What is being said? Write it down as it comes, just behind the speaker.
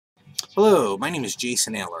Hello, my name is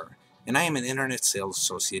Jason Aller, and I am an Internet Sales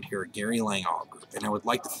Associate here at Gary Lang Auto Group, and I would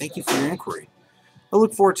like to thank you for your inquiry. I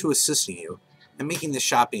look forward to assisting you and making the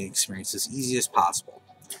shopping experience as easy as possible.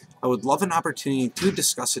 I would love an opportunity to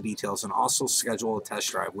discuss the details and also schedule a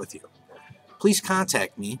test drive with you. Please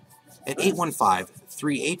contact me at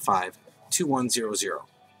 815-385-2100.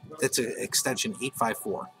 That's extension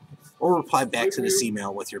 854. Or reply back to this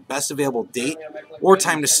email with your best available date or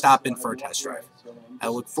time to stop in for a test drive. I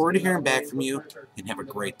look forward to hearing back from you, and have a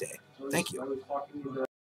great day. Thank you.